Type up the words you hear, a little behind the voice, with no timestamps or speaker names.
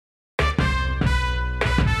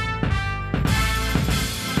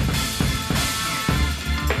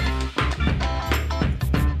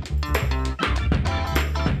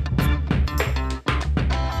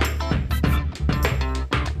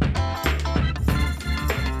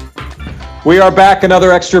We are back,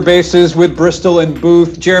 another Extra Bases with Bristol and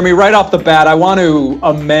Booth. Jeremy, right off the bat, I want to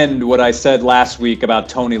amend what I said last week about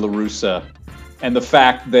Tony La Russa and the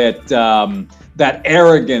fact that that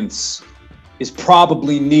arrogance is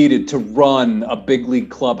probably needed to run a big league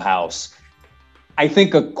clubhouse. I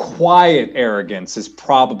think a quiet arrogance is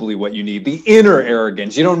probably what you need, the inner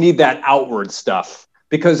arrogance. You don't need that outward stuff,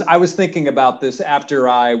 because I was thinking about this after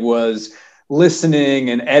I was listening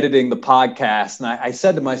and editing the podcast. And I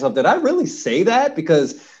said to myself, did I really say that?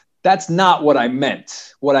 Because that's not what I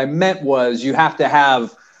meant. What I meant was you have to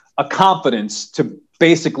have a confidence to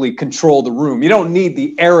basically control the room. You don't need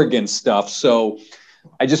the arrogant stuff. So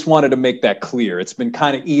I just wanted to make that clear. It's been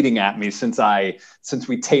kind of eating at me since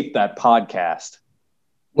we taped that podcast.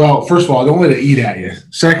 Well, first of all, don't let it eat at you.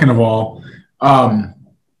 Second of all,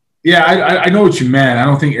 yeah, I know what you meant. I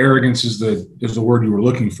don't think arrogance is the word you were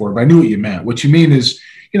looking for, but I knew what you meant. What you mean is,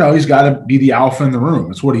 he's got to be the alpha in the room.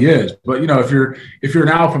 That's what he is. But if you're an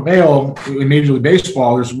alpha male in Major League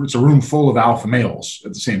Baseball, it's a room full of alpha males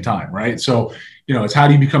at the same time, right? So it's how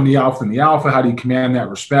do you become the alpha in the alpha? How do you command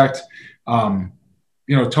that respect?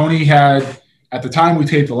 Tony had, at the time we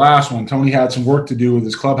taped the last one, Tony had some work to do with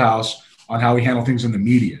his clubhouse on how he handled things in the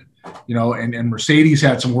media. And Mercedes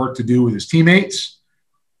had some work to do with his teammates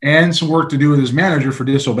and some work to do with his manager for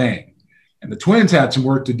disobeying. And the Twins had some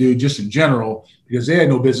work to do just in general because they had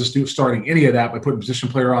no business starting any of that by putting a position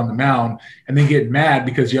player on the mound and then getting mad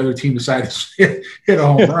because the other team decided to hit a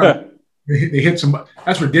home run. They hit some –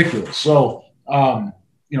 that's ridiculous. So,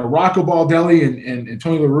 Rocco Baldelli and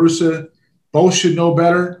Tony La Russa both should know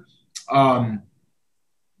better.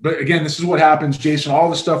 But, again, this is what happens, Jason. All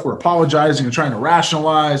the stuff we're apologizing and trying to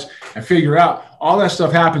rationalize and figure out, all that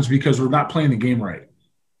stuff happens because we're not playing the game right.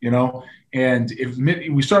 And if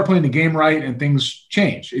we start playing the game right and things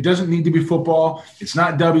change, it doesn't need to be football. It's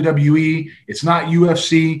not WWE. It's not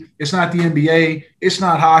UFC. It's not the NBA. It's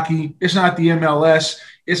not hockey. It's not the MLS.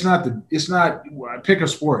 It's not pick a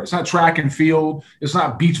sport. It's not track and field. It's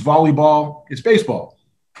not beach volleyball. It's baseball.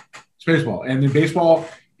 It's baseball. And then baseball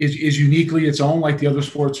is uniquely its own, like the other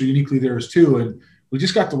sports are uniquely theirs too. And we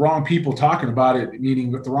just got the wrong people talking about it,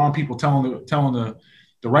 meaning with the wrong people telling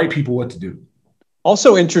the right people what to do.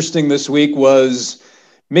 Also interesting this week was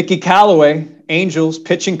Mickey Callaway, Angels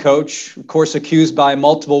pitching coach, of course, accused by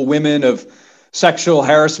multiple women of sexual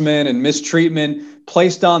harassment and mistreatment,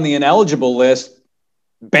 placed on the ineligible list,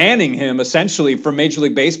 banning him essentially from Major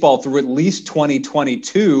League Baseball through at least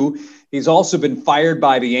 2022. He's also been fired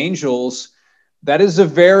by the Angels. That is a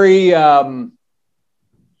very, I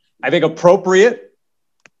think, appropriate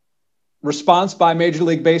response by Major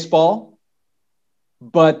League Baseball.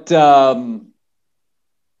 But,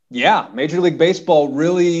 yeah, Major League Baseball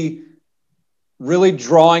really, really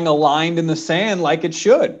drawing a line in the sand like it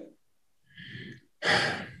should.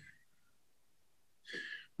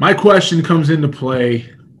 My question comes into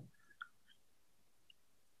play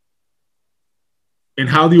in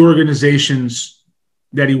how the organizations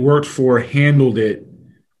that he worked for handled it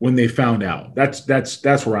when they found out. That's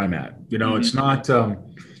where I'm at. It's not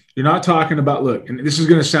you're not talking about, look, and this is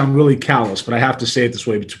going to sound really callous, but I have to say it this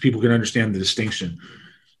way so people can understand the distinction.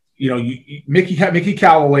 Mickey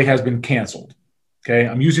Callaway has been canceled. Okay.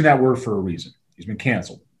 I'm using that word for a reason. He's been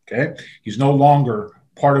canceled. Okay. He's no longer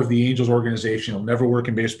part of the Angels organization. He'll never work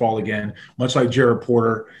in baseball again, much like Jared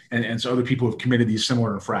Porter and some other people have committed these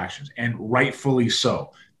similar infractions, and rightfully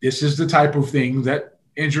so. This is the type of thing that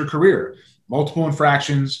ends your career. Multiple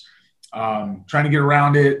infractions, trying to get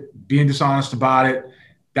around it, being dishonest about it,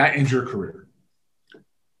 that ends your career.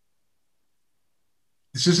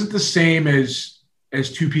 This isn't the same as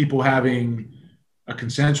two people having a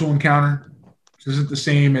consensual encounter. This isn't the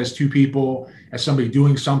same as as somebody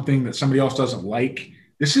doing something that somebody else doesn't like.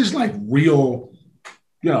 This is like real,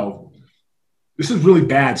 this is really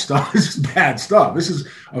bad stuff. This is bad stuff. This is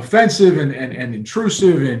offensive and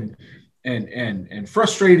intrusive and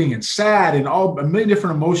frustrating and sad and all a million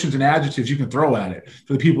different emotions and adjectives you can throw at it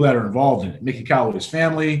for the people that are involved in it. Mickey Callaway's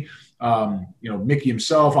family, Mickey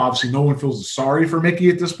himself. Obviously, no one feels sorry for Mickey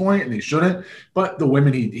at this point, and they shouldn't. But the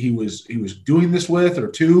women he was doing this with, or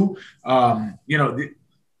two, the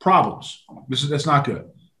problems. That's not good.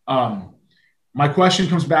 My question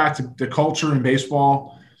comes back to the culture in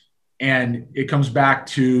baseball, and it comes back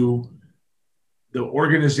to the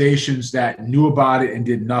organizations that knew about it and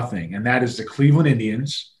did nothing, and that is the Cleveland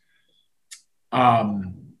Indians, who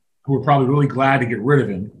were probably really glad to get rid of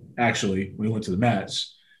him, actually, when he went to the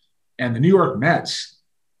Mets, and the New York Mets,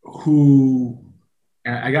 who –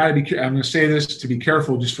 and I'm going to say this to be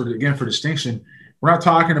careful just for distinction. We're not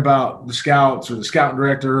talking about the scouts or the scout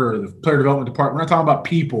director or the player development department. We're not talking about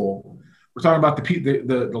people we're talking about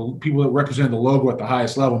the people that represent the logo at the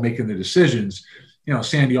highest level making the decisions.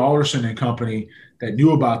 Sandy Alderson and company that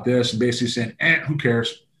knew about this and basically saying, who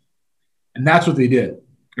cares? And that's what they did.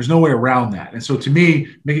 There's no way around that. And so to me,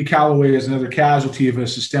 Mickey Callaway is another casualty of a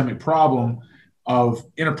systemic problem of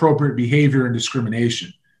inappropriate behavior and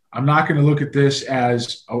discrimination. I'm not going to look at this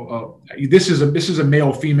as this is a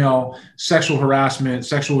male-female sexual harassment,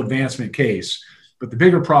 sexual advancement case. But the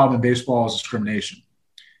bigger problem in baseball is discrimination.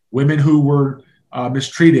 Women who were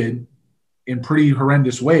mistreated in pretty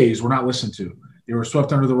horrendous ways were not listened to. They were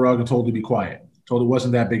swept under the rug and told to be quiet, told it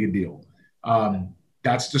wasn't that big a deal.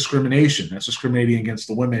 That's discrimination. That's discriminating against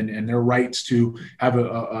the women and their rights to have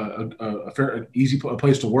a fair, easy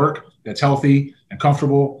place to work that's healthy and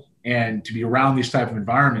comfortable, and to be around these type of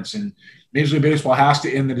environments. And Major League Baseball has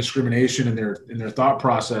to end the discrimination in their thought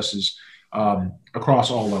processes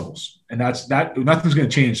across all levels. And nothing's going to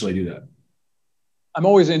change until they do that. I'm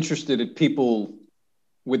always interested in people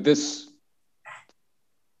with this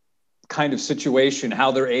kind of situation,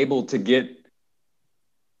 how they're able to get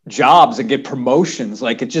jobs and get promotions.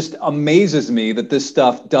 Like, it just amazes me that this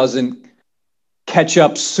stuff doesn't catch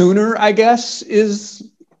up sooner, I guess,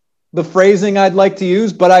 is the phrasing I'd like to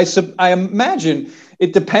use. But I imagine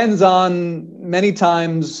it depends on many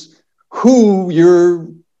times who you're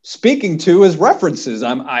speaking to as references.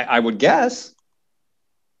 I would guess.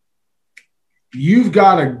 You've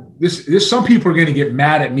got to, this some people are going to get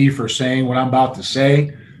mad at me for saying what I'm about to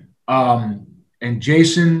say. And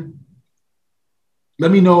Jason,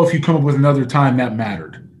 let me know if you come up with another time that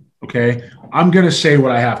mattered. Okay. I'm going to say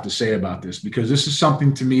what I have to say about this, because this is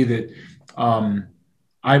something to me that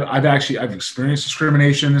I've experienced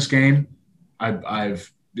discrimination in this game. I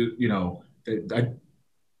didn't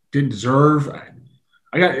deserve.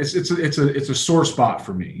 It's a sore spot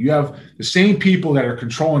for me. You have the same people that are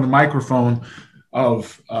controlling the microphone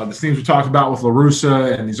of the things we talked about with La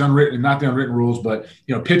Russa and these unwritten, not the unwritten rules, but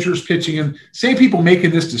pitchers pitching in. Same people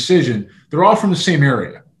making this decision. They're all from the same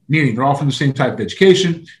area, meaning they're all from the same type of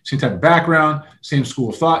education, same type of background, same school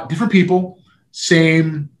of thought. Different people,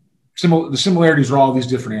 the similarities are all these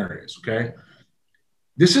different areas. Okay,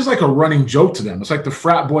 this is like a running joke to them. It's like the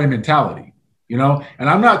frat boy mentality, and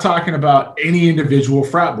I'm not talking about any individual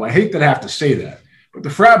frat boy. I hate that I have to say that, but the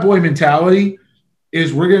frat boy mentality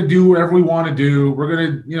is we're going to do whatever we want to do. We're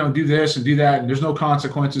going to, do this and do that. And there's no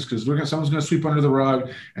consequences because someone's going to sweep under the rug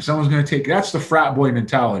and someone's going to take. That's the frat boy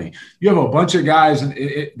mentality. You have a bunch of guys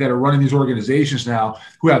that are running these organizations now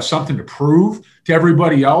who have something to prove to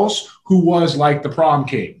everybody else who was like the prom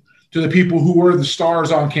king, to the people who were the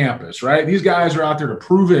stars on campus, right? These guys are out there to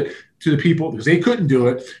prove it to the people because they couldn't do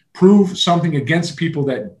it, prove something against people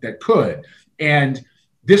that could. And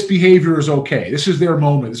this behavior is okay. This is their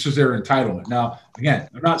moment. This is their entitlement. Now, again,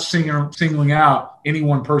 I'm not singling out any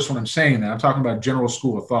one person when I'm saying that. I'm talking about general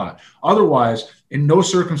school of thought. Otherwise, in no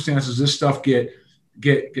circumstances this stuff get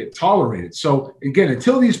tolerated. So again,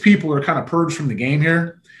 until these people are kind of purged from the game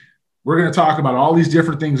here, we're going to talk about all these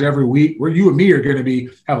different things every week. Where you and me are going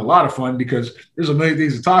to have a lot of fun because there's a million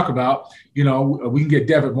things to talk about. We can get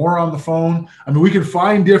Devitt Moore on the phone. I mean, we can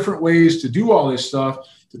find different ways to do all this stuff,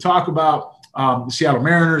 to talk about the Seattle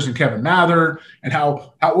Mariners and Kevin Mather and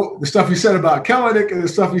how the stuff he said about Kelenic and the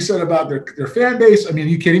stuff he said about their fan base. I mean, are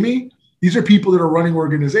you kidding me? These are people that are running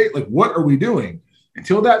organizations. Like, what are we doing?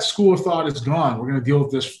 Until that school of thought is gone, we're going to deal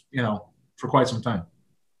with this, for quite some time.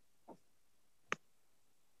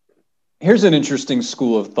 Here's an interesting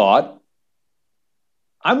school of thought.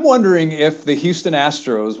 I'm wondering if the Houston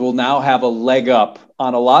Astros will now have a leg up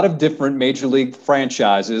on a lot of different major league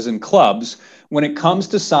franchises and clubs when it comes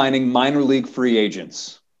to signing minor league free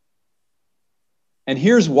agents. And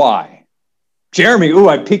here's why. Jeremy,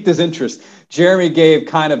 I piqued his interest. Jeremy gave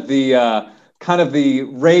kind of the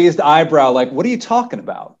raised eyebrow, like, what are you talking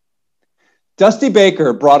about? Dusty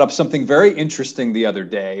Baker brought up something very interesting the other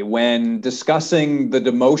day when discussing the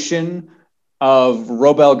demotion of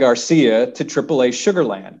Robel Garcia to AAA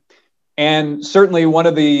Sugarland. And certainly one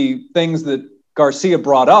of the things that Garcia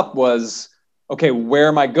brought up was, okay, where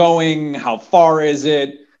am I going? How far is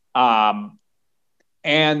it? And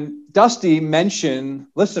Dusty mentioned,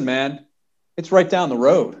 listen, man, it's right down the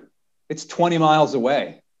road. It's 20 miles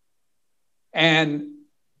away. And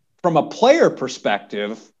from a player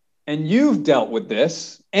perspective, and you've dealt with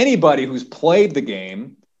this, anybody who's played the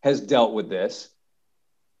game has dealt with this.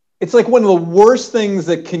 It's like one of the worst things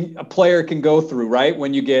that a player can go through, right?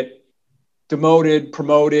 When you get demoted,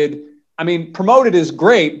 promoted. I mean, promoted is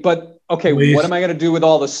great, but okay, what am I going to do with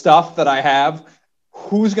all the stuff that I have?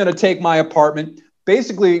 Who's going to take my apartment?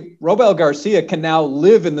 Basically, Robel Garcia can now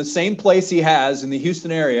live in the same place he has in the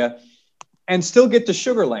Houston area and still get to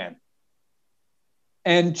Sugarland.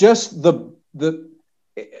 and just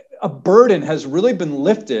a burden has really been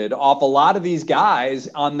lifted off a lot of these guys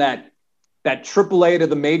on that AAA to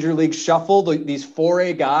the major league shuffle, these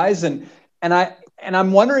 4A guys, and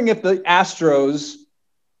I'm wondering if the Astros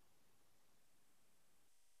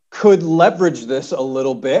could leverage this a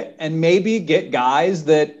little bit and maybe get guys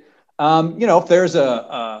that, if there's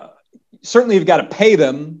certainly you've got to pay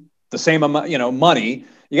them the same amount, money.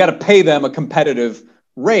 You got to pay them a competitive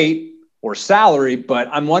rate or salary. But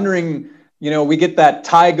I'm wondering, we get that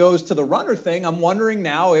tie goes to the runner thing. I'm wondering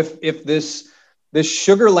now if this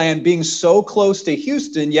Sugar Land being so close to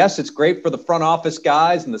Houston, yes, it's great for the front office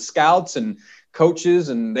guys and the scouts and coaches,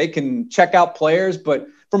 and they can check out players. But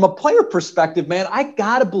from a player perspective, man, I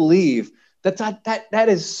got to believe that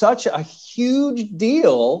is such a huge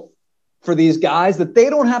deal for these guys that they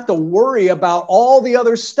don't have to worry about all the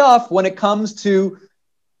other stuff when it comes to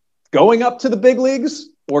going up to the big leagues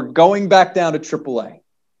or going back down to AAA.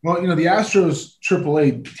 Well, the Astros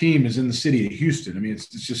AAA team is in the city of Houston. I mean, it's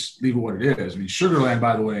just leave it what it is. I mean, Sugar Land,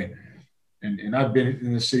 by the way, and I've been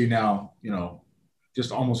in the city now,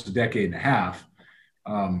 just almost a decade and a half.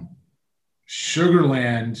 Sugar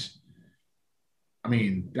Land, I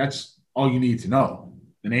mean, that's all you need to know.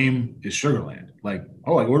 The name is Sugar Land. Like,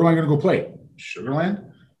 where am I going to go play? Sugar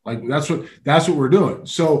Land? Like, that's what we're doing.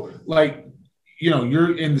 So, like,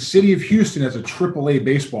 you're in the city of Houston as a AAA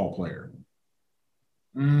baseball player.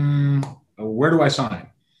 Where do I sign?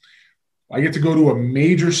 I get to go to a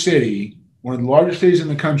major city, one of the largest cities in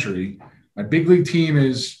the country. My big league team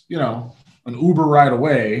is, an Uber ride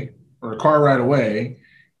away or a car ride away,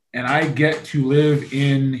 and I get to live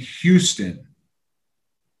in Houston.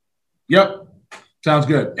 Yep. Sounds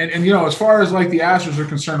good. And as far as like the Astros are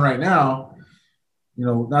concerned right now,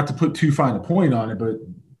 not to put too fine a point on it, but,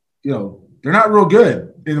 they're not real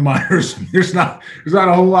good in the minors. There's not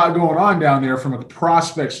a whole lot going on down there from a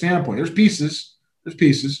prospect standpoint. There's pieces.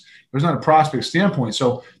 There's not a prospect standpoint.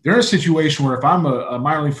 So they're in a situation where if I'm a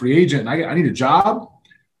minor league free agent and I need a job,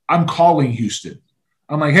 I'm calling Houston.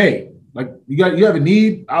 I'm like, hey, like you have a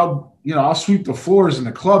need, I'll sweep the floors in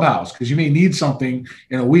the clubhouse because you may need something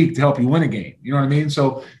in a week to help you win a game. You know what I mean?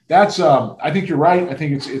 So that's I think you're right. I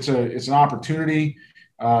think it's an opportunity.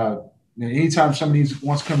 Anytime somebody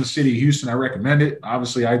wants to come to the city of Houston, I recommend it.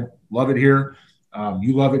 Obviously, I love it here.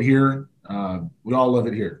 You love it here. We all love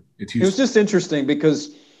it here. It's Houston. It was just interesting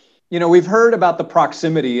because, we've heard about the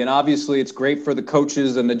proximity, and obviously it's great for the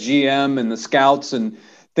coaches and the GM and the scouts and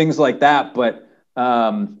things like that. But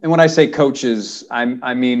and when I say coaches,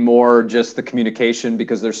 I mean more just the communication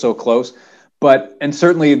because they're so close. And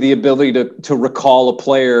certainly the ability to recall a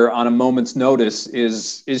player on a moment's notice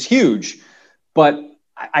is huge. But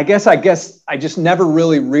I guess I just never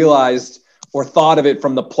really realized or thought of it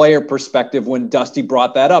from the player perspective when Dusty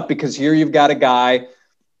brought that up, because here you've got a guy,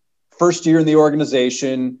 first year in the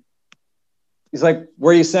organization. He's like,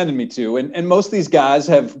 where are you sending me to? And most of these guys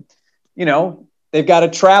have, they've got to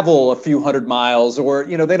travel a few hundred miles, or,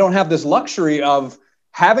 they don't have this luxury of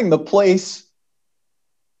having the place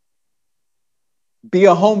be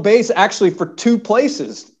a home base actually for two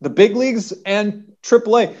places, the big leagues and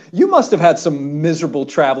AAA. You must have had some miserable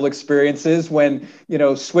travel experiences when,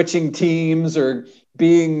 switching teams or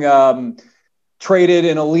being traded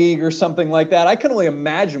in a league or something like that. I can only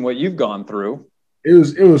imagine what you've gone through. It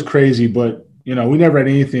was crazy, but, we never had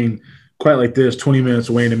anything quite like this 20 minutes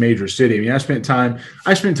away in a major city. I mean, I spent time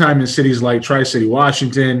in cities like Tri-City,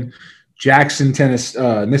 Washington, Jackson, Tennessee,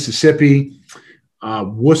 Mississippi,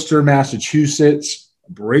 Worcester, Massachusetts,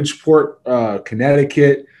 Bridgeport,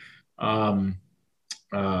 Connecticut,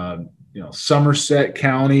 Somerset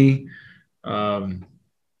County,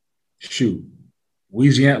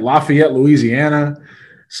 Louisiana, Lafayette, Louisiana,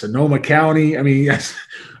 Sonoma County. I mean, yes,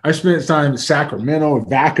 I spent time in Sacramento,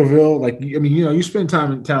 Vacaville. You spend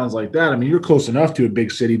time in towns like that. I mean, you're close enough to a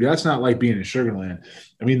big city, but that's not like being in Sugar Land.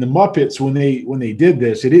 I mean, the Muppets, when they did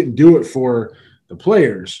this, they didn't do it for the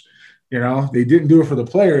players. They didn't do it for the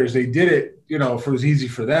players. They did it, if it was easy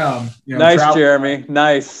for them. Nice, Jeremy.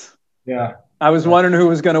 Nice. Yeah. I was wondering who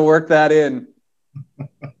was going to work that in.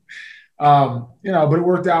 But it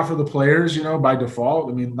worked out for the players, by default.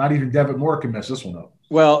 I mean, not even Devin Moore can mess this one up.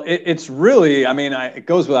 Well, it's really, it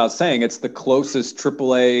goes without saying, it's the closest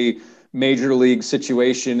AAA major league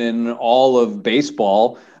situation in all of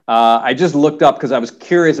baseball. I just looked up because I was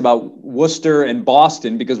curious about Worcester and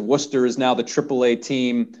Boston, because Worcester is now the AAA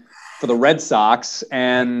team for the Red Sox,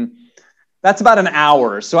 and that's about an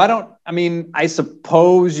hour. So I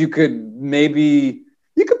suppose you could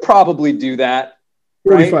probably do that.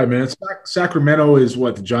 45 right? minutes. Sacramento is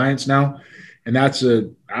what, the Giants now? And that's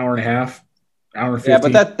an hour and a half, hour and 50.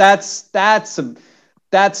 Yeah, but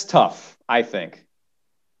That's tough, I think.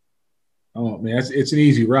 Oh man, it's an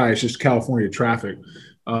easy ride. It's just California traffic.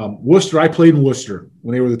 Worcester, I played in Worcester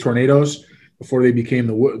when they were the Tornadoes before they became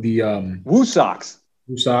the Woo Sox.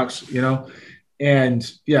 Woo Sox, you know. And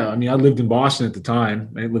yeah, I mean, I lived in Boston at the time.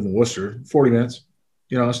 I didn't live in Worcester. 40 minutes,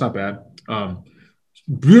 you know, that's not bad.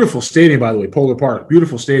 Beautiful stadium, by the way, Polar Park,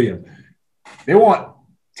 beautiful stadium. They want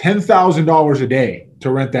 $10,000 a day to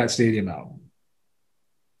rent that stadium out.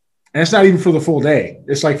 And it's not even for the full day.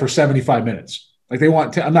 It's like for 75 minutes. Like they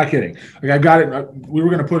want, I'm not kidding. Like I got it. We were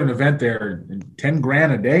going to put an event there and 10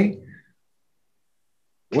 grand a day.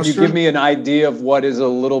 Can you give me an idea of what is a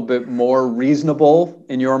little bit more reasonable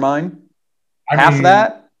in your mind? Half of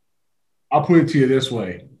that? I'll put it to you this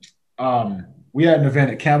way. We had an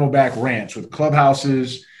event at Camelback Ranch with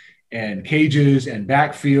clubhouses and cages and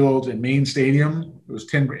backfields and main stadium. It was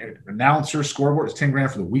 10 grand. Announcer, scoreboard, it's 10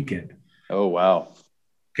 grand for the weekend. Oh, wow.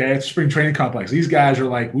 Okay, it's a spring training complex. These guys are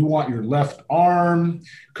like, we want your left arm,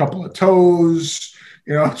 a couple of toes,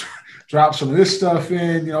 you know, drop some of this stuff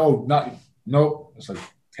in, you know, nope. It's like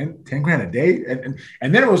 10 grand a day.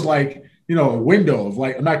 And then it was like, you know, a window of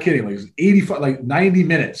like, I'm not kidding, like 85, like 90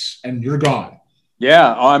 minutes and you're gone.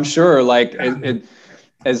 Yeah, I'm sure. Like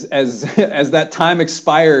as that time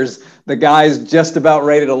expires, the guy's just about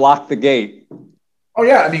ready to lock the gate. Oh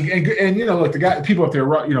yeah, I mean, and you know, look, people up there,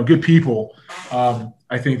 you know, good people.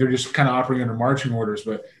 I think they're just kind of operating under marching orders.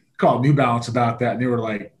 But I called New Balance about that, and they were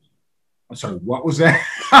like, "I'm sorry, what was that?"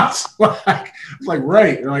 I was like,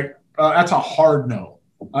 right? They're like, that's a hard no.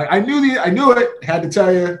 I knew it. Had to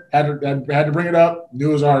tell you. Had to bring it up.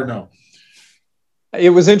 Knew it was a hard no.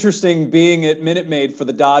 It was interesting being at Minute Maid for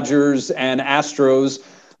the Dodgers and Astros.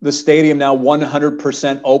 The stadium now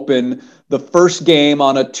 100% open. The first game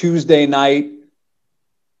on a Tuesday night.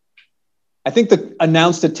 I think the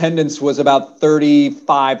announced attendance was about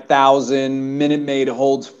 35,000. Minute Maid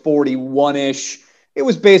holds 41-ish. It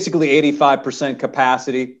was basically 85%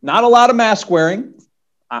 capacity. Not a lot of mask wearing.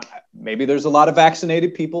 Maybe there's a lot of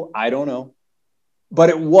vaccinated people. I don't know. But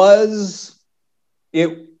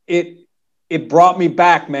it brought me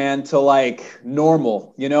back, man, to like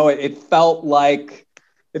normal. You know, it felt like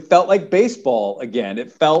baseball again.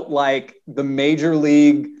 It felt like the major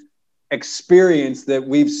league experience that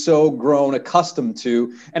we've so grown accustomed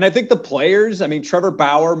to. And I think the players, I mean, Trevor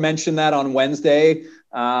Bauer mentioned that on Wednesday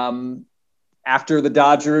after the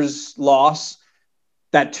Dodgers loss.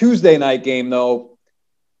 That Tuesday night game, though,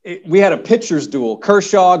 we had a pitcher's duel,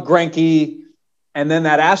 Kershaw, Greinke, and then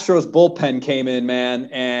that Astros bullpen came in, man.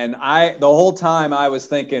 And the whole time I was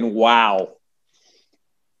thinking, wow,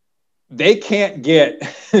 they can't get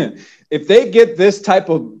if they get this type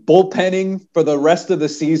of bullpenning for the rest of the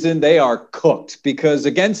season, they are cooked, because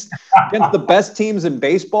against the best teams in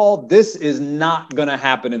baseball, this is not going to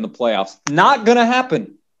happen in the playoffs. Not going to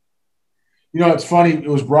happen. You know, it's funny. It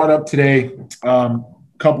was brought up today a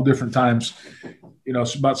couple different times. You know,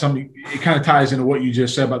 it's about something. It kind of ties into what you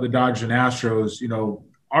just said about the Dodgers and Astros. You know,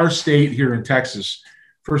 our state here in Texas,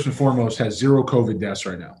 first and foremost, has 0 COVID deaths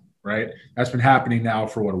right now. Right, that's been happening now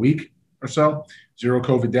for a week or so. 0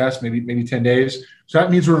 COVID deaths, maybe 10 days. So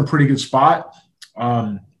that means we're in a pretty good spot.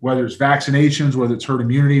 Whether it's vaccinations, whether it's herd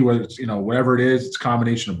immunity, whether it's, you know, whatever it is, it's a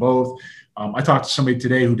combination of both. I talked to somebody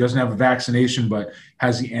today who doesn't have a vaccination but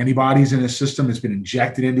has the antibodies in his system. It's been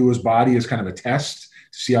injected into his body as kind of a test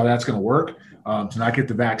to see how that's going to work, to not get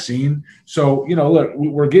the vaccine. So, you know, look,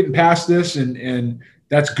 we're getting past this, and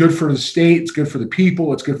that's good for the state. It's good for the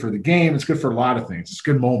people. It's good for the game. It's good for a lot of things. It's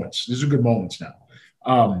good moments. These are good moments now.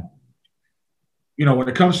 You know, when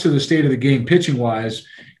it comes to the state of the game pitching wise,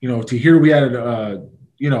 you know, to hear we had a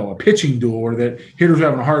pitching duel, or that hitters were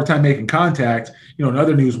having a hard time making contact, you know, in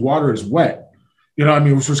other news, water is wet. You know, I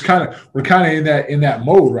mean, we're kind of in that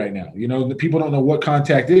mode right now. You know, the people don't know what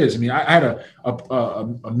contact is. I mean, I had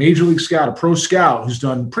a major league scout, a pro scout who's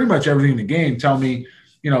done pretty much everything in the game, tell me,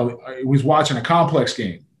 you know, he was watching a complex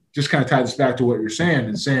game. Just kind of tie this back to what you're saying,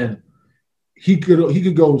 and saying he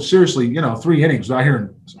could go seriously, you know, 3 innings without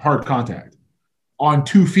hearing hard contact on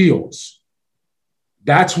 2 fields.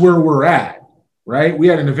 That's where we're at, right? We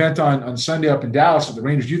had an event on Sunday up in Dallas at the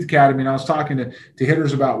Rangers Youth Academy, and I was talking to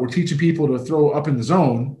hitters about, we're teaching people to throw up in the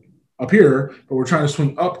zone up here, but we're trying to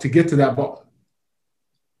swing up to get to that ball.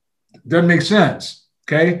 Doesn't make sense,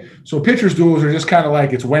 okay? So pitchers' duels are just kind of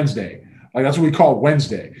like, it's Wednesday. Like, that's what we call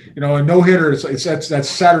Wednesday. You know, a no-hitter, that's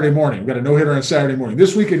Saturday morning. We've got a no-hitter on Saturday morning.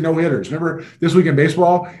 This week in no-hitters. Remember this week in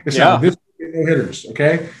baseball? It's this week in no-hitters,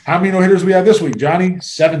 okay? How many no-hitters we have this week, Johnny?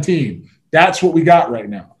 17. That's what we got right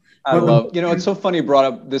now. It's so funny you brought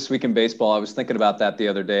up This Week in Baseball. I was thinking about that the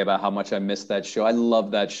other day, about how much I missed that show. I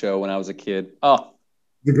loved that show when I was a kid. Oh,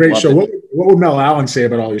 the great show. What would Mel Allen say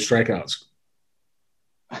about all these strikeouts?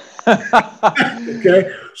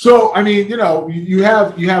 Okay. So, I mean, you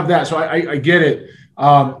have that. So I get it.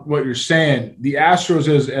 What you're saying, the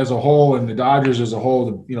Astros as a whole and the Dodgers as a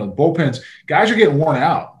whole, the bullpens, guys are getting worn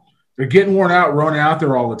out. They're getting worn out, running out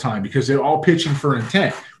there all the time because they're all pitching for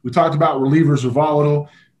intent. We talked about relievers are volatile.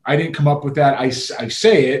 I didn't come up with that. I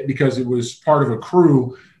say it because it was part of a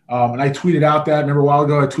crew. And I tweeted out that. Remember a while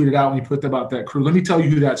ago, I tweeted out when you put about that crew. Let me tell you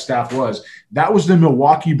who that staff was. That was the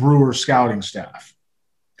Milwaukee Brewers scouting staff.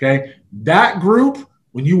 Okay. That group,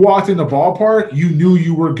 when you walked in the ballpark, you knew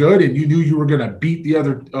you were good and you knew you were going to beat the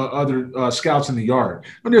other scouts in the yard.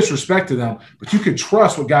 No disrespect to them, but you could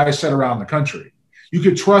trust what guys said around the country. You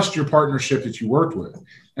could trust your partnership that you worked with.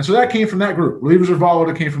 And so that came from that group. Relievers are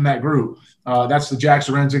volatile came from that group. That's the Jack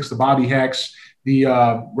Zarenzics, the Bobby Hecks, the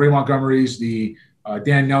Ray Montgomerys, the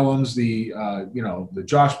Dan Nellums, the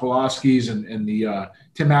Josh Pulaskis and the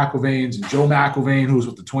Tim McIlvaines and Joe McIlvaine, who was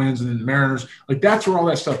with the Twins and then the Mariners. Like, that's where all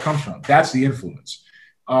that stuff comes from. That's the influence.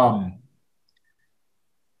 Relievers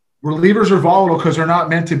are volatile because they're not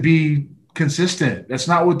meant to be consistent. That's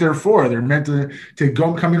not what they're for. They're meant to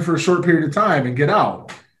come in for a short period of time and get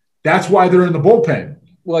out. That's why they're in the bullpen.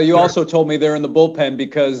 Well, you also told me they're in the bullpen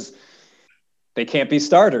because they can't be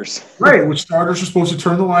starters. Right, which starters are supposed to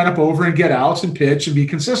turn the lineup over and get outs and pitch and be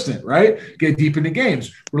consistent, right? Get deep into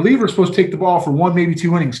games. Relievers are supposed to take the ball for 1, maybe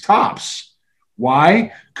 2 innings tops.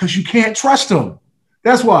 Why? Because you can't trust them.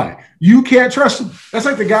 That's why. You can't trust them. That's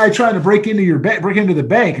like the guy trying to break into the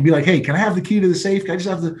bank and be like, hey, can I have the key to the safe? Can I just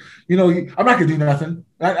have I'm not going to do nothing.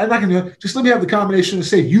 I'm not going to do it. Just let me have the combination of the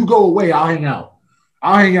safe. You go away. I'll hang out.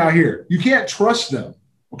 I'll hang out here. You can't trust them,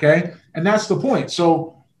 okay? And that's the point.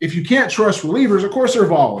 So if you can't trust relievers, of course they're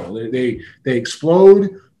volatile. They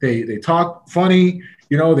explode. They talk funny.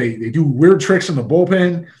 They do weird tricks in the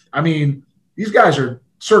bullpen. I mean, these guys are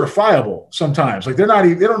certifiable sometimes. Like, they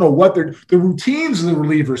don't know what the routines the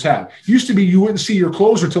relievers have. Used to be you wouldn't see your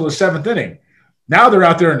closer till the 7th inning. Now they're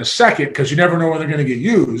out there in the 2nd because you never know when they're going to get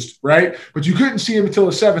used, right? But you couldn't see them until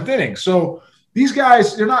the 7th inning. So these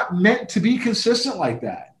guys, they're not meant to be consistent like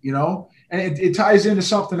that, And it ties into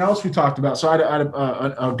something else we talked about. So I had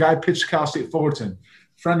a guy pitched Cal State Fullerton,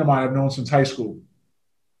 a friend of mine I've known since high school,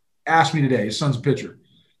 asked me today, his son's a pitcher,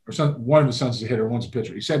 one of his sons is a hitter, one's a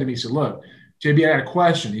pitcher. He said to me, he said, look, JB, I had a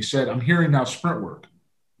question. He said, I'm hearing now sprint work,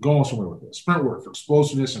 going somewhere with it, sprint work for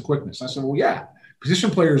explosiveness and quickness. I said, well, yeah,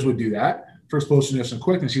 position players would do that for explosiveness and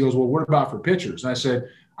quickness. He goes, well, what about for pitchers? And I said,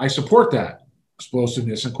 I support that,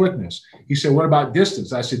 explosiveness and quickness. He said, what about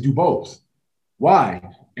distance? I said, do both. Why?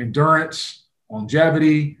 Endurance,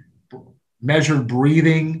 longevity, measured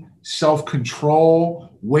breathing, self-control,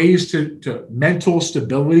 ways to mental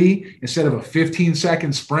stability. Instead of a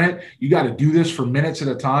 15-second sprint, you got to do this for minutes at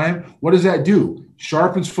a time. What does that do?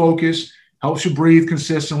 Sharpens focus, helps you breathe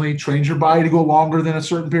consistently, trains your body to go longer than a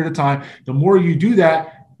certain period of time. The more you do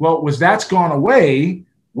that, that's gone away.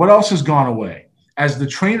 What else has gone away? As the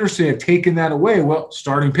trainers say, have taken that away. Well,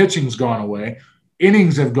 starting pitching's gone away.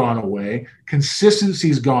 Innings have gone away.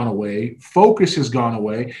 Consistency's gone away. Focus has gone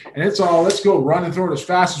away. And it's all, let's go run and throw it as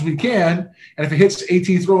fast as we can. And if it hits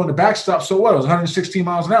 18th throw in the backstop, so what? It was 116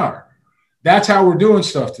 miles an hour. That's how we're doing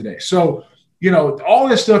stuff today. So, all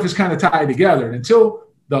this stuff is kind of tied together. And until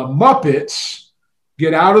the Muppets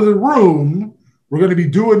get out of the room, we're going to be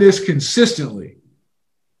doing this consistently.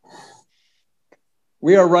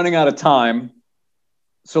 We are running out of time.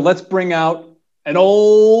 So let's bring out an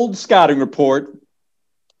old scouting report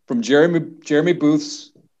from Jeremy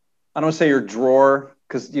Booth's, I don't want to say your drawer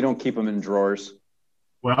because you don't keep them in drawers.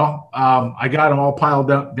 Well, I got them all piled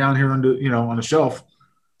down here on the shelf.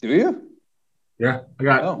 Do you? Yeah, I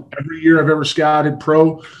got every year I've ever scouted,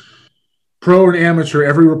 pro and amateur,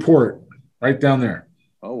 every report right down there.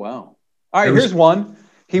 Oh, wow. All right, here's one.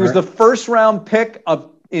 He was the first round pick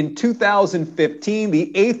in 2015,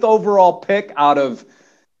 the 8th overall pick out of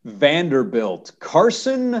Vanderbilt,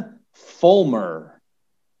 Carson Fulmer.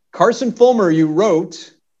 Carson Fulmer, you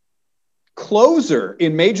wrote, closer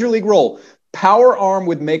in major league role, power arm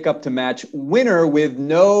with makeup to match, winner with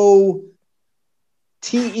no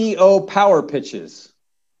TEO power pitches.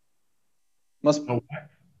 What's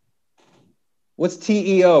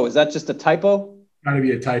TEO? Is that just a typo? Got to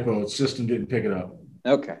be a typo. Its system didn't pick it up.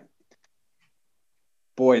 Okay.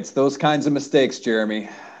 Boy, it's those kinds of mistakes, Jeremy.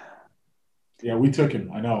 Yeah, we took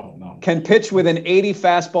him. I know. No. Can pitch with an 80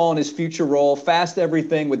 fastball in his future role. Fast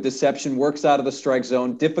everything with deception. Works out of the strike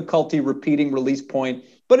zone. Difficulty repeating release point,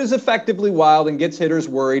 but is effectively wild and gets hitters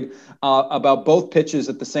worried about both pitches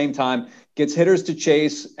at the same time. Gets hitters to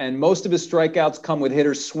chase, and most of his strikeouts come with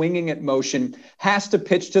hitters swinging at motion. Has to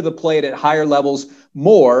pitch to the plate at higher levels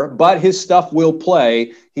more, but his stuff will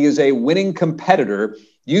play. He is a winning competitor.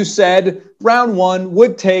 You said round one,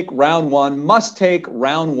 would take round one, must take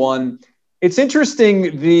round one. It's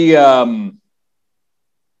interesting,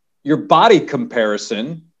 your body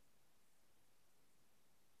comparison.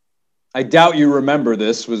 I doubt you remember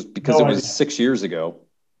this, was because it was 6 years ago.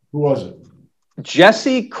 Who was it?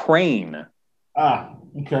 Jesse Crain. Okay,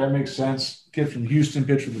 that makes sense. Kid from Houston,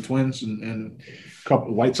 pitched for the Twins and a couple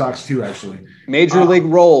of White Sox too, actually. Major league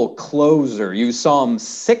role, closer. You saw him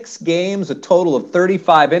 6 games, a total of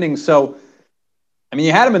 35 innings. So, I mean,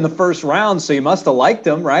 you had him in the first round, so you must have liked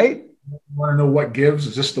him, right? You want to know what gives?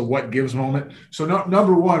 Is this the what gives moment? So,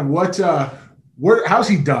 number one, how's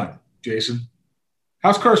he done, Jason?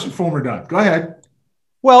 How's Carson Fulmer done? Go ahead.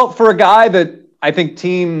 Well, for a guy that I think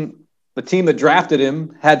the team that drafted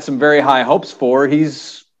him had some very high hopes for, he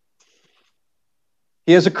has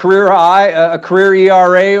a career high, a career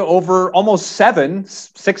ERA over almost 7,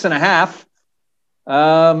 6.5.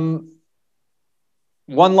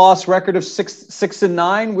 One loss record of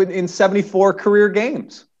 6-9 in 74 career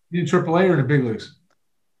games. In AAA or in the big leagues?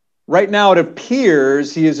 Right now, it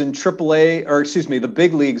appears he is in AAA, or excuse me, the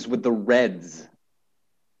big leagues with the Reds.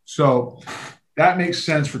 So that makes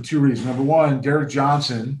sense for 2 reasons. Number one, Derek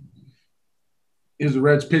Johnson is the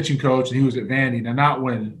Reds pitching coach, and he was at Vandy. Now, not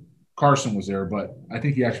when Carson was there, but I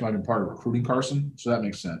think he actually might have been part of recruiting Carson, so that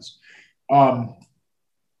makes sense.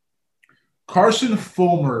 Carson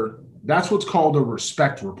Fulmer, that's what's called a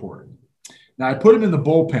respect report. Now, I put him in the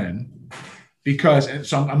bullpen because – and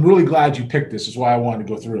so I'm really glad you picked this. Is why I wanted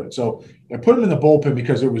to go through it. So I put him in the bullpen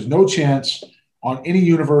because there was no chance on any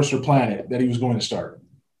universe or planet that he was going to start.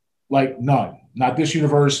 Like none. Not this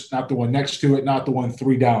universe, not the one next to it, not the one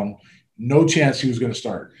 3 down. No chance he was going to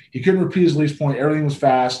start. He couldn't repeat his release point. Everything was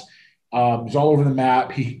fast. He was all over the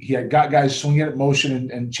map. He had got guys swinging at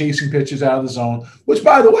motion and chasing pitches out of the zone, which,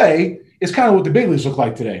 by the way, is kind of what the big leagues look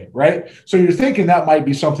like today, right? So you're thinking that might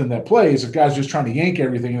be something that plays if guys just trying to yank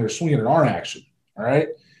everything and they're swinging at arm action, all right?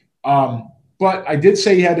 But I did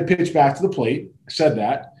say he had to pitch back to the plate. I said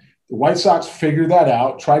that. The White Sox figured that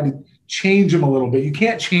out, tried to change him a little bit. You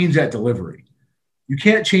can't change that delivery. You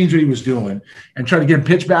can't change what he was doing and try to get him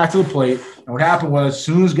pitched back to the plate. And what happened was, as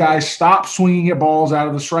soon as guys stopped swinging at balls out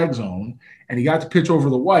of the strike zone and he got to pitch over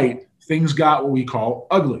the white, things got what we call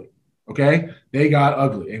ugly, okay? They got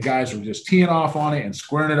ugly, and guys were just teeing off on it and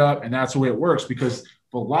squaring it up, and that's the way it works because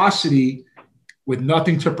velocity with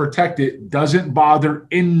nothing to protect it doesn't bother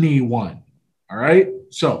anyone, all right?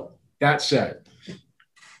 So that said, a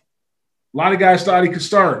lot of guys thought he could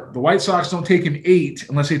start. The White Sox don't take him 8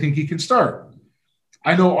 unless they think he can start.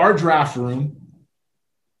 I know our draft room,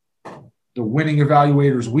 the winning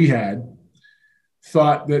evaluators we had,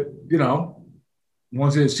 thought that,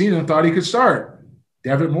 ones that had seen him thought he could start.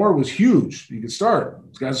 Devitt Moore was huge. He could start.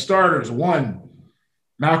 This guy's a starter. He's a 1.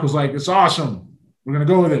 Mac was like, it's awesome. We're going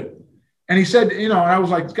to go with it. And he said, and I was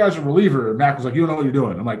like, this guy's a reliever. And Mac was like, you don't know what you're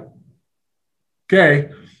doing. I'm like, okay.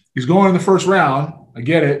 He's going in the first round. I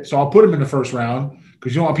get it. So I'll put him in the first round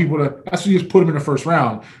because you don't want people to – that's when you just put him in the first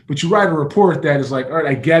round. But you write a report that is like, all right,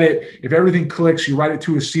 I get it. If everything clicks, you write it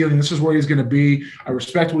to his ceiling. This is where he's going to be. I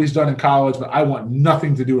respect what he's done in college, but I want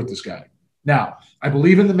nothing to do with this guy. Now, I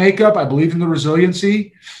believe in the makeup. I believe in the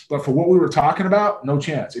resiliency. But for what we were talking about, no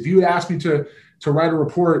chance. If you had asked me to write a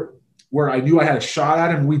report where I knew I had a shot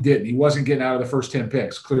at him, we didn't. He wasn't getting out of the first 10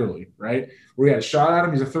 picks, clearly, right? Where we had a shot at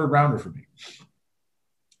him, he's a 3rd rounder for me.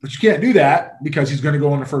 But you can't do that because he's going to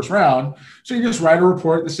go in the first round. So you just write a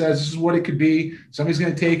report that says this is what it could be. Somebody's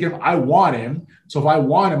going to take him. I want him. So if I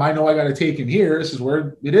want him, I know I got to take him here. This is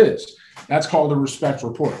where it is. That's called a respect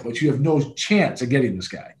report. But you have no chance of getting this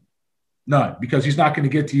guy. None. Because he's not going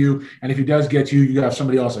to get to you. And if he does get to you, you have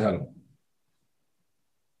somebody else ahead of him.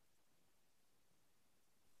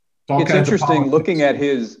 It's interesting looking at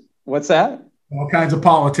his – what's that? All kinds of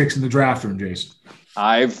politics in the draft room, Jason.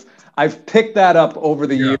 I've picked that up over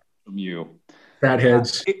the years from you.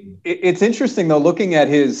 Fatheads. It's interesting, though, looking at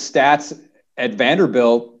his stats at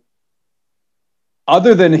Vanderbilt,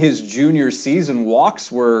 other than his junior season,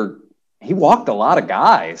 he walked a lot of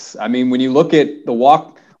guys. I mean, when you look at the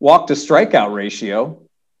walk to strikeout ratio,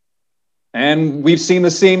 and we've seen the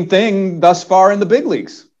same thing thus far in the big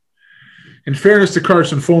leagues. In fairness to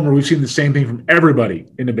Carson Fulmer, we've seen the same thing from everybody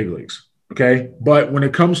in the big leagues. Okay. But when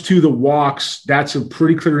it comes to the walks, that's a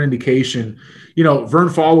pretty clear indication. Vern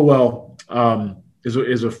Followell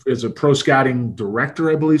is a pro scouting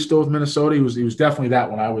director, I believe, still with Minnesota. He was definitely that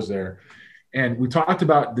when I was there. And we talked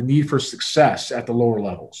about the need for success at the lower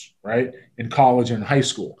levels, right? In college and high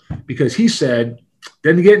school, because he said,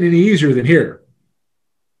 doesn't get any easier than here.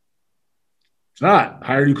 It's not.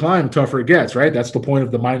 Higher you climb, the tougher it gets, right? That's the point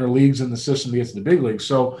of the minor leagues and the system to get to the big leagues.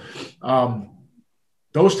 So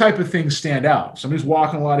those type of things stand out. Somebody's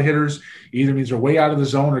walking a lot of hitters, either means they're way out of the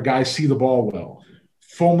zone or guys see the ball well.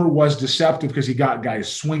 Fulmer was deceptive because he got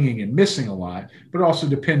guys swinging and missing a lot, but also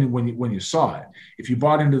depending when you saw it. If you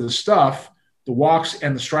bought into the stuff, the walks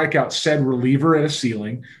and the strikeouts said reliever at a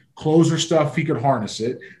ceiling. Closer stuff, he could harness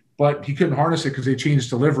it, but he couldn't harness it because they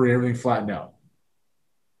changed delivery, everything flattened out.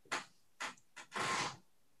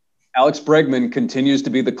 Alex Bregman continues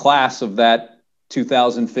to be the class of that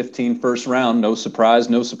 2015 first round. No surprise,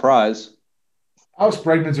 no surprise. Alex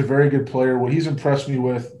Bregman's a very good player. What he's impressed me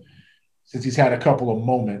with, since he's had a couple of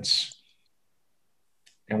moments,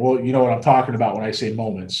 and you know what I'm talking about when I say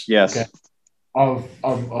moments. Yes. Okay? Of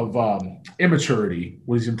immaturity,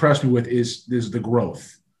 what he's impressed me with is the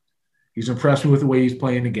growth. He's impressed me with the way he's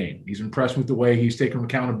playing the game. He's impressed me with the way he's taking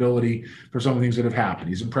accountability for some of the things that have happened.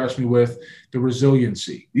 He's impressed me with the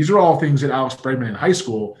resiliency. These are all things that Alex Bregman in high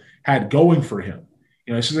school had going for him.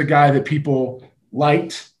 This is a guy that people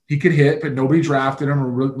liked. He could hit, but nobody drafted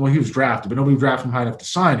him. Well, he was drafted, but nobody drafted him high enough to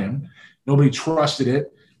sign him. Nobody trusted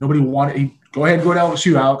it. Nobody wanted – go ahead and go to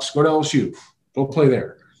LSU, Alex. Go to LSU. Go play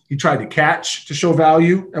there. He tried to catch to show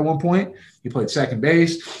value at one point. He played second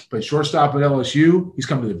base, played shortstop at LSU. He's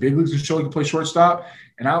come to the big leagues to show he can play shortstop.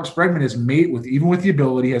 And Alex Bregman has even with the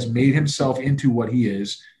ability, has made himself into what he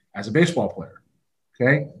is as a baseball player.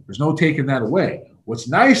 Okay? There's no taking that away. What's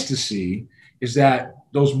nice to see is that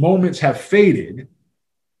those moments have faded,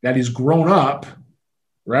 that he's grown up,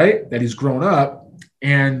 right? That he's grown up,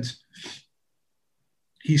 and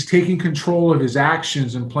he's taking control of his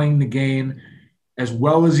actions and playing the game as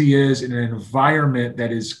well as he is in an environment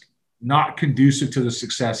that is not conducive to the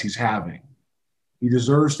success he's having. He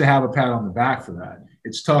deserves to have a pat on the back for that.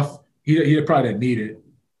 It's tough. He probably didn't need it.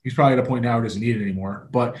 He's probably at a point now where he doesn't need it anymore.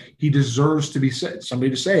 But he deserves to be somebody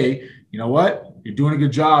to say, you know what? You're doing a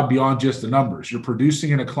good job beyond just the numbers. You're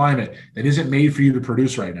producing in a climate that isn't made for you to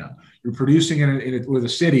produce right now. You're producing with a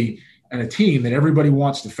city and a team that everybody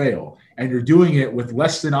wants to fail. And you're doing it with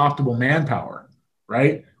less than optimal manpower,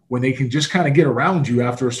 right? When they can just kind of get around you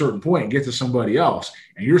after a certain point and get to somebody else,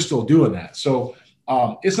 and you're still doing that. So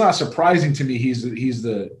it's not surprising to me he's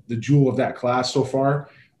the jewel of that class so far.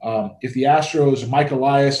 If the Astros, Mike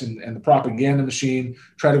Elias and the propaganda machine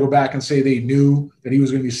try to go back and say they knew that he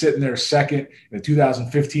was going to be sitting there second in the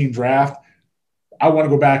 2015 draft, I want to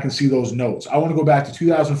go back and see those notes. I want to go back to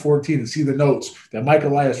 2014 and see the notes that Mike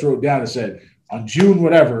Elias wrote down and said, on June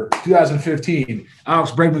whatever, 2015,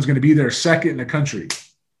 Alex Bregman's going to be there second in the country.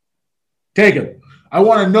 Take him. I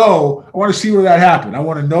want to know. I want to see where that happened. I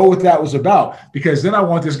want to know what that was about, because then I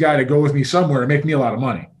want this guy to go with me somewhere and make me a lot of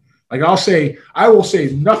money. Like I will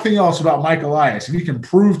say nothing else about Mike Elias. If he can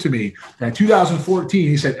prove to me that in 2014,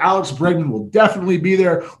 he said Alex Bregman will definitely be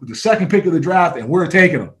there with the second pick of the draft and we're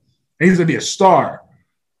taking him. And he's going to be a star.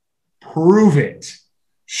 Prove it.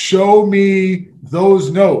 Show me those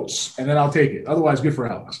notes and then I'll take it. Otherwise, good for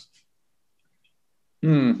Alex.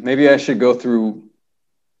 Maybe I should go through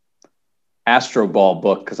Astro Ball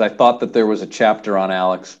book, because I thought that there was a chapter on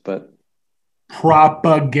Alex, but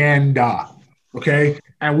propaganda. Okay.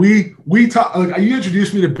 And we talk, like, you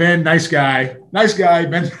introduced me to Ben, nice guy,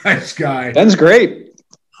 Ben, nice guy. Ben's great.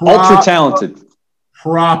 Ultra talented.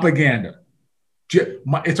 Propaganda.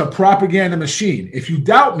 It's a propaganda machine. If you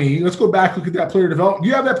doubt me, let's go back, look at that player development. Do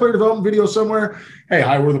you have that player development video somewhere? Hey,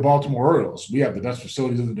 hi, we're the Baltimore Orioles. We have the best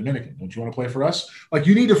facilities in the Dominican. Don't you want to play for us? Like,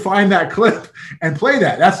 you need to find that clip and play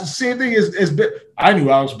that. That's the same thing as I knew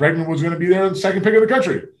Alex Bregman was going to be there the second pick of the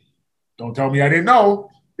country. Don't tell me I didn't know.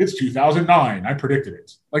 It's 2009. I predicted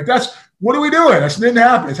it. Like, what are we doing? That didn't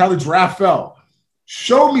happen. It's how the draft fell.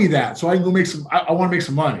 Show me that so I can go make some. I want to make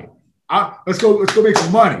some money. Let's go make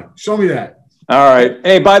some money. Show me that. All right.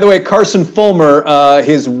 Hey, by the way, Carson Fulmer,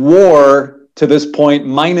 his WAR to this point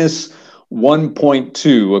minus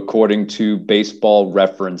 1.2, according to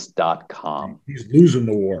baseballreference.com. He's losing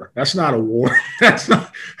the war. That's not a war. That's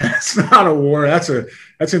not a war. That's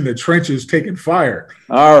in the trenches taking fire.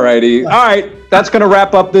 All righty. All right. That's going to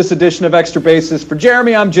wrap up this edition of Extra Bases. For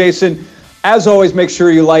Jeremy, I'm Jason. As always, make sure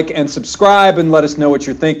you like and subscribe and let us know what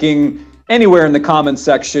you're thinking anywhere in the comments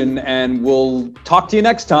section, and we'll talk to you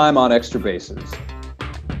next time on Extra Bases.